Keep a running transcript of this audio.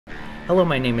Hello,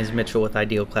 my name is Mitchell with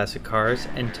Ideal Classic Cars,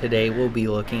 and today we'll be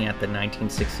looking at the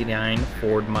 1969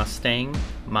 Ford Mustang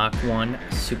Mach 1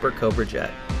 Super Cobra Jet.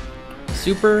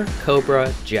 Super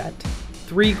Cobra Jet.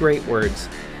 Three great words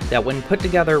that when put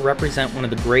together represent one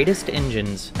of the greatest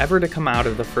engines ever to come out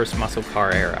of the first muscle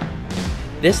car era.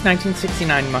 This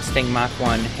 1969 Mustang Mach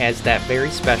 1 has that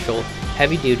very special,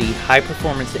 heavy-duty,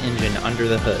 high-performance engine under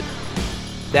the hood.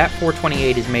 That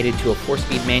 428 is mated to a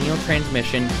 4-speed manual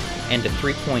transmission and a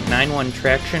 3.91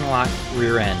 Traction-Lok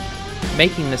rear end,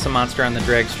 making this a monster on the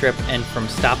drag strip and from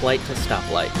stoplight to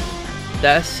stoplight.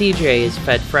 The SCJ is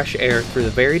fed fresh air through the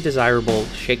very desirable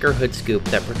shaker hood scoop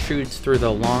that protrudes through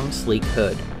the long, sleek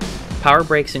hood. Power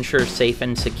brakes ensure safe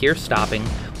and secure stopping,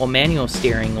 while manual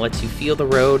steering lets you feel the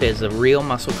road as a real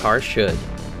muscle car should.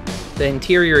 The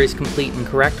interior is complete in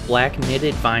correct black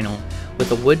knitted vinyl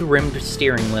with a wood-rimmed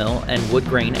steering wheel and wood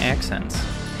grain accents.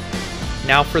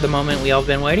 Now for the moment we all have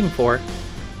been waiting for.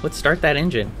 Let's start that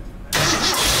engine.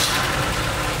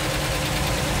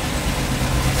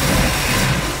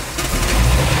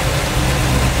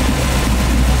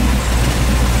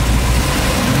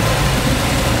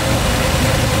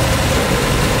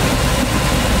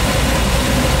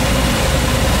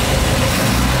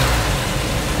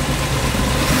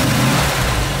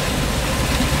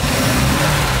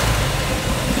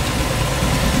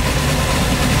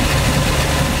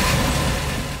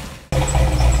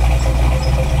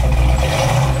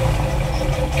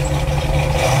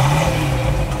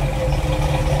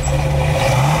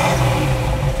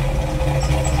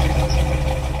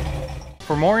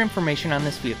 For more information on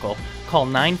this vehicle, call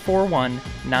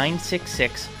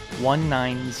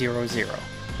 941-966-1900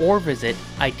 or visit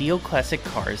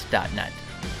idealclassiccars.net.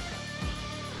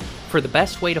 For the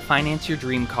best way to finance your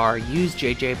dream car, use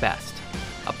JJ Best.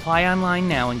 Apply online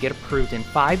now and get approved in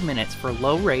 5 minutes for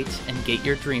low rates and get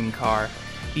your dream car.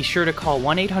 Be sure to call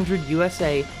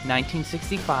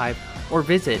 1-800-USA-1965 or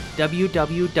visit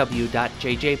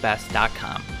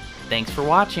www.jjbest.com. Thanks for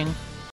watching.